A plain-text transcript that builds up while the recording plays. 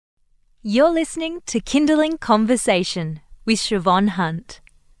You're listening to Kindling Conversation with Siobhan Hunt,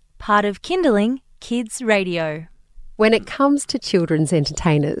 part of Kindling Kids Radio. When it comes to children's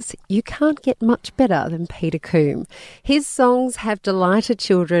entertainers, you can't get much better than Peter Combe. His songs have delighted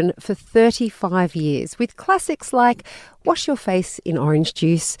children for 35 years, with classics like Wash Your Face in Orange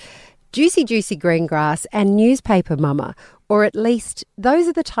Juice, Juicy Juicy Green Grass and Newspaper Mama, or at least those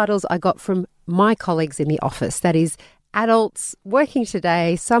are the titles I got from my colleagues in the office, that is, adults working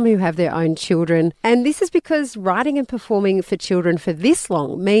today, some who have their own children. And this is because writing and performing for children for this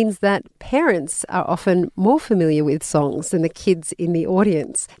long means that parents are often more familiar with songs than the kids in the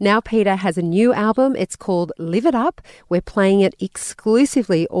audience. Now Peter has a new album. It's called Live It Up. We're playing it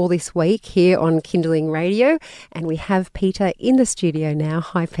exclusively all this week here on Kindling Radio. And we have Peter in the studio now.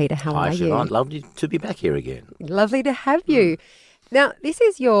 Hi, Peter. How are you? Hi, Siobhan. Lovely to be back here again. Lovely to have you. Now, this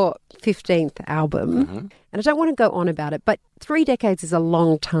is your 15th album, and I don't want to go on about it, but 3 decades is a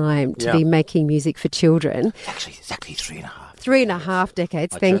long time to be making music for children. Actually, exactly 3.5. 3.5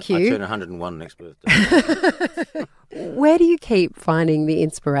 decades, thank you. I turn 101 next birthday. Where do you keep finding the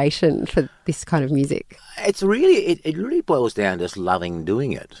inspiration for this kind of music? It's really, it really boils down to just loving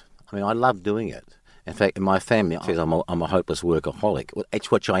doing it. I mean, I love doing it. In fact, in my family says I'm a hopeless workaholic. Well,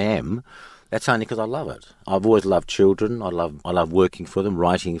 it's what I am. That's only because I love it. I've always loved children. I love working for them,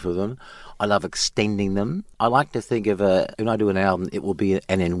 writing for them. I love extending them. I like to think of when I do an album, it will be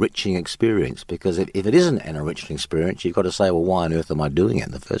an enriching experience, because if it isn't an enriching experience, you've got to say, well, why on earth am I doing it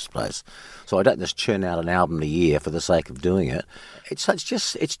in the first place? So I don't just churn out an album a year for the sake of doing it. It's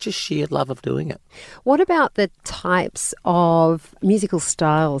just sheer love of doing it. What about the types of musical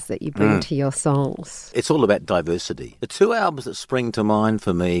styles that you bring to your songs? It's all about diversity. The two albums that spring to mind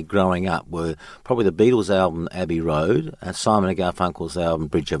for me growing up were probably the Beatles' album Abbey Road and Simon & Garfunkel's album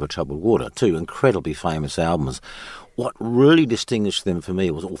Bridge Over Troubled Water, two incredibly famous albums. What really distinguished them for me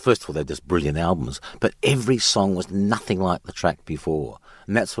was, well, first of all, they're just brilliant albums, but every song was nothing like the track before.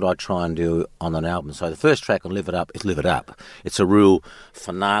 And that's what I try and do on an album. So the first track on Live It Up is Live It Up. It's a real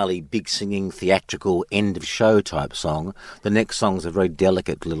finale, big singing, theatrical, end-of-show type song. The next song's a very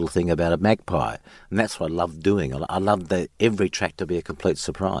delicate little thing about a magpie. And that's what I love doing. I love every track to be a complete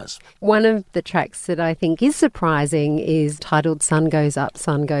surprise. One of the tracks that I think is surprising is titled Sun Goes Up,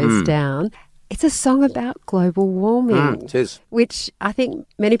 Sun Goes Down. It's a song about global warming, It is. Which I think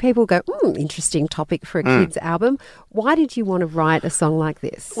many people go, interesting topic for a kid's album. Why did you want to write a song like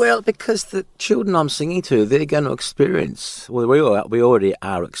this? Well, because the children I'm singing to, they're going to experience, well, we already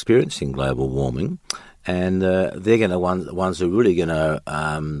are experiencing global warming, and they're going to the ones who are really going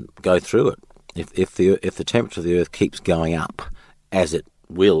to go through it. If the temperature of the Earth keeps going up, as it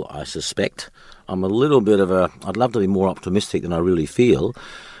will, I suspect, I'm a little bit I'd love to be more optimistic than I really feel.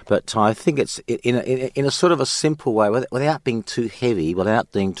 But I think it's in a sort of a simple way, without being too heavy, without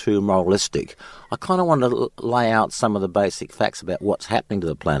being too moralistic. I kind of want to lay out some of the basic facts about what's happening to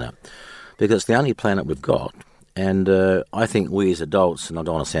the planet, because it's the only planet we've got. And I think we as adults, and I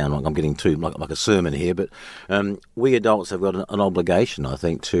don't want to sound like I'm getting too like a sermon here, but we adults have got an obligation, I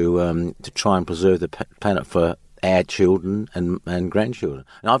think, to try and preserve the planet for our children and grandchildren.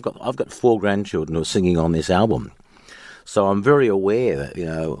 And I've got 4 grandchildren who are singing on this album. So I'm very aware that,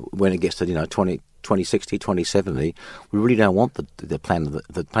 when it gets to, 2060, 2070, we really don't want the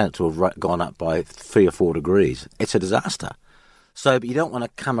planet to have gone up by 3 or 4 degrees. It's a disaster. So but you don't want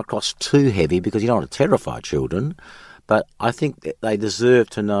to come across too heavy, because you don't want to terrify children. But I think that they deserve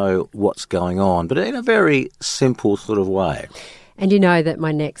to know what's going on, but in a very simple sort of way. And you know that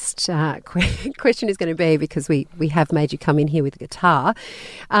my next question is going to be, because we have made you come in here with a guitar,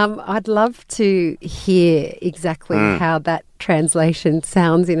 I'd love to hear exactly how that translation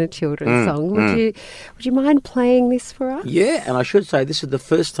sounds in a children's song. Would you mind playing this for us? Yeah, and I should say this is the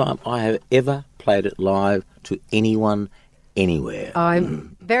first time I have ever played it live to anyone anywhere.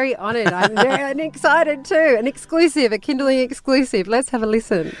 I'm very honoured. I'm very excited too. An exclusive, a Kindling exclusive. Let's have a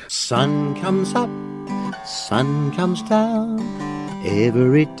listen. Sun comes up, sun comes down,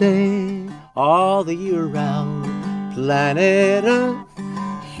 every day, all the year round. Planet Earth,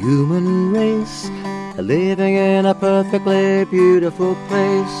 human race, living in a perfectly beautiful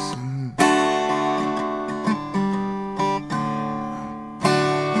place.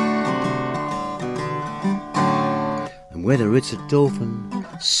 And whether it's a dolphin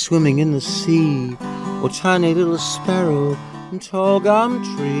swimming in the sea, or tiny little sparrow and tall gum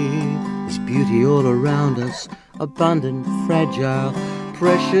tree, there's beauty all around us, abundant, fragile,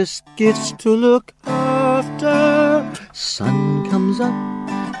 precious gifts to look after. Sun comes up,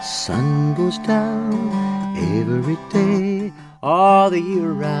 sun goes down, every day, all the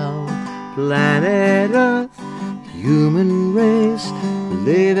year round. Planet Earth, human race,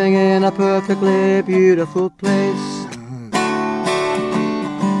 living in a perfectly beautiful place.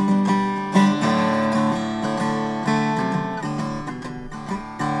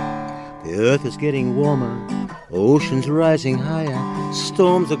 The earth is getting warmer, oceans rising higher,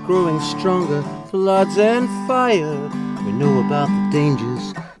 storms are growing stronger, floods and fire. We know about the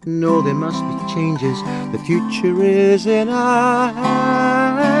dangers, know there must be changes, the future is in our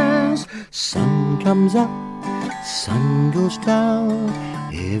hands. Sun comes up, sun goes down,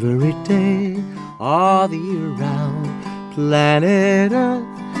 every day, all the year round. Planet Earth,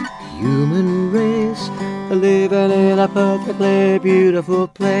 human race, living in a perfectly beautiful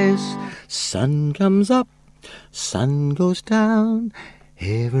place. Sun comes up, sun goes down,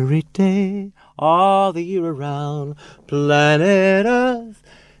 every day, all the year around. Planet Earth,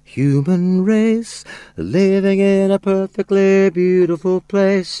 human race, living in a perfectly beautiful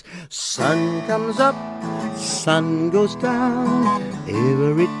place. Sun comes up, sun goes down,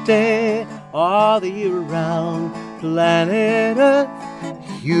 every day, all the year round. Planet Earth,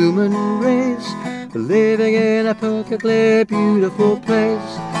 human race, living in a perfectly beautiful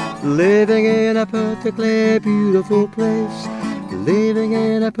place. Living in a perfectly beautiful place. Living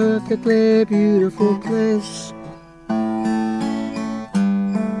in a perfectly beautiful place.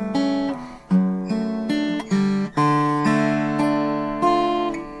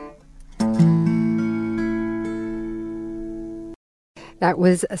 That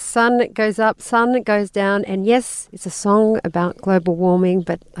was Sun Goes Up, Sun Goes Down. And yes, it's a song about global warming,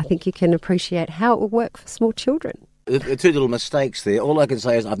 but I think you can appreciate how it will work for small children. Two little mistakes there. All I can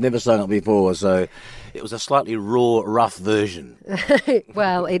say is I've never sung it before, so it was a slightly raw, rough version.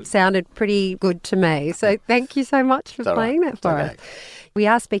 Well, it sounded pretty good to me. So thank you so much for playing that for us. We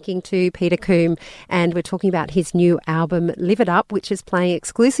are speaking to Peter Combe, and we're talking about his new album, Live It Up, which is playing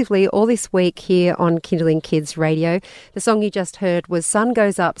exclusively all this week here on Kindling Kids Radio. The song you just heard was Sun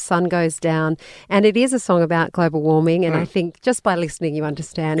Goes Up, Sun Goes Down, and it is a song about global warming, and I think just by listening you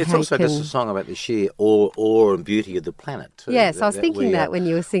understand it's how also you can... just a song about the sheer awe and beauty of the planet, too. Yes, I was thinking that when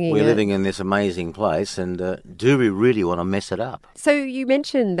you were singing We're it. living in this amazing place, and do we really want to mess it up? So you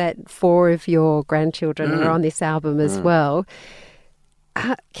mentioned that 4 of your grandchildren are on this album as well.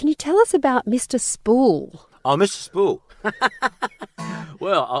 Can you tell us about Mr. Spool? Oh, Mr. Spool.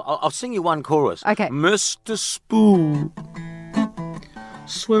 Well, I'll sing you one chorus. Okay. Mr. Spool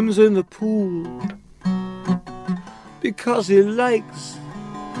swims in the pool because he likes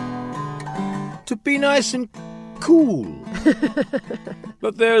to be nice and cool.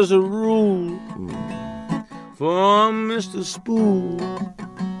 But there's a rule for Mr. Spool.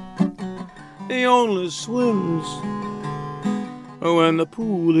 He only swims when the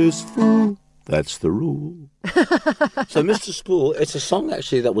pool is full. That's the rule. So Mr. Spool, it's a song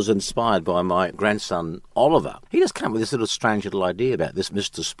actually that was inspired by my grandson Oliver. He just came up with this little strange little idea about this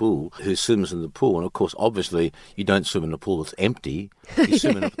Mr. Spool who swims in the pool. And of course, obviously, you don't swim in a pool that's empty. You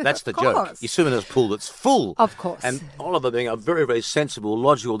swim in that's the joke. You swim in a pool that's full. Of course. And Oliver, being a very, very sensible,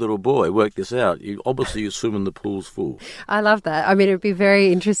 logical little boy, worked this out. You swim in the pool's full. I love that. I mean, it would be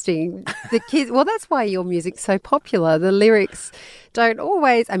very interesting. The kids, well, that's why your music's so popular. The lyrics don't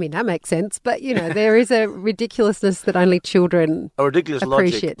always, I mean, that makes sense, but, you know, there is a ridiculousness that only children A ridiculous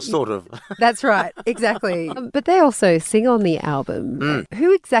appreciate. logic, sort of. That's right, exactly. But they also sing on the album.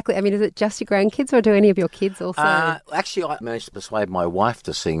 Who exactly, I mean, is it just your grandkids or do any of your kids also? Actually, I managed to persuade my wife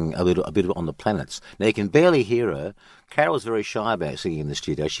to sing a bit on the planets. Now, you can barely hear her. Carol's very shy about singing in the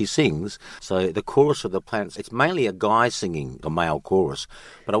studio. She sings, so the chorus of the planets, it's mainly a guy singing, a male chorus,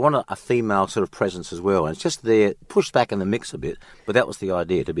 but I want a female sort of presence as well, and it's just there, pushed back in the mix a bit, but that was the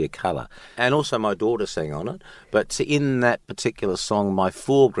idea, to be a colour. And also my daughter sang on it, but in that particular song, my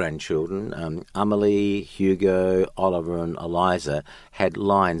 4 grandchildren, Amelie, Hugo, Oliver and Eliza, had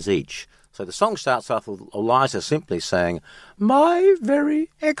lines each. So the song starts off with Eliza simply saying, "My very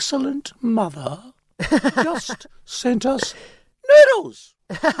excellent mother just sent us noodles,"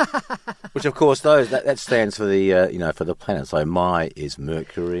 which of course that stands for the for the planets. So my is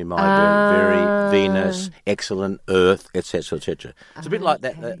Mercury, my very Venus, excellent Earth, etc., etc. It's a bit like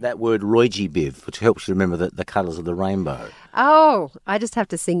that word Roigi Biv, which helps you remember the colours of the rainbow. Oh, I just have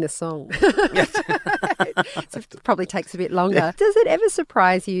to sing the song. So it probably takes a bit longer. Yeah. Does it ever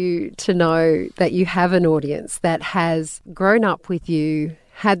surprise you to know that you have an audience that has grown up with you,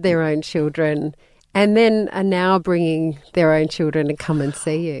 had their own children, and then are now bringing their own children to come and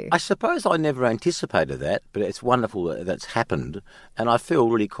see you? I suppose I never anticipated that, but it's wonderful that that's happened, and I feel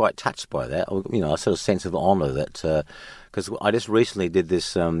really quite touched by that. You know, a sort of sense of honour that, because I just recently did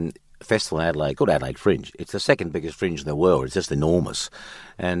this festival in Adelaide called Adelaide Fringe. It's the second biggest fringe in the world. It's just enormous.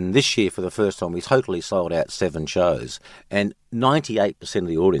 And this year, for the first time, we totally sold out 7 shows. And 98% of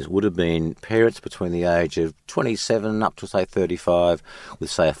the audience would have been parents between the age of 27 up to, say, 35,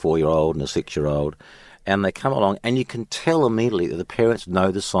 with, say, a 4-year-old and a 6-year-old. And they come along, and you can tell immediately that the parents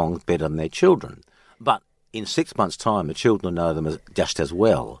know the songs better than their children. But in 6 months' time, the children know them just as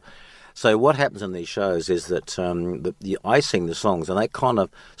well. So what happens in these shows is that I sing the songs, and they kind of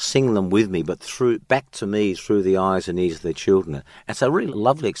sing them with me, but back to me through the eyes and ears of their children. And it's a really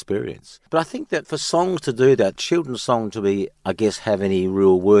lovely experience. But I think that for songs to do that, children's song to be, I guess, have any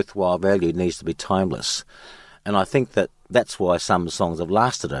real worthwhile value, it needs to be timeless. And I think that that's why some songs have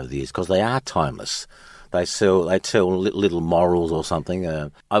lasted over the years, because they are timeless. They tell little morals or something.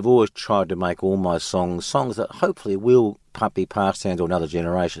 I've always tried to make all my songs that hopefully will be passed down to another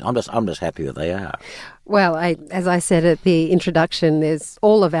generation. I'm just happy that they are. Well, as I said at the introduction,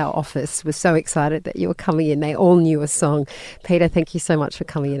 all of our office was so excited that you were coming in. They all knew a song. Peter, thank you so much for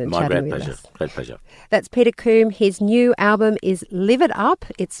coming in and chatting with us. Great pleasure. That's Peter Combe. His new album is Live It Up.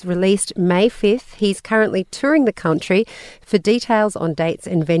 It's released May 5th. He's currently touring the country. For details on dates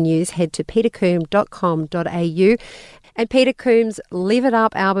and venues, head to petercombe.com.au. And Peter Combe's Live It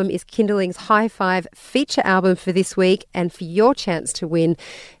Up album is Kindling's High Five feature album for this week. And for your chance to win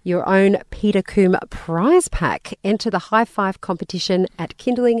your own Peter Combe prize pack, enter the High Five competition at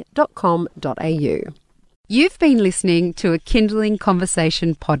kindling.com.au. You've been listening to a Kindling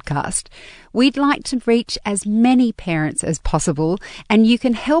Conversation podcast. We'd like to reach as many parents as possible, and you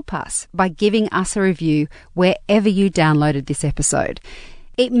can help us by giving us a review wherever you downloaded this episode.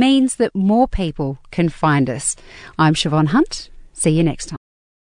 It means that more people can find us. I'm Siobhan Hunt. See you next time.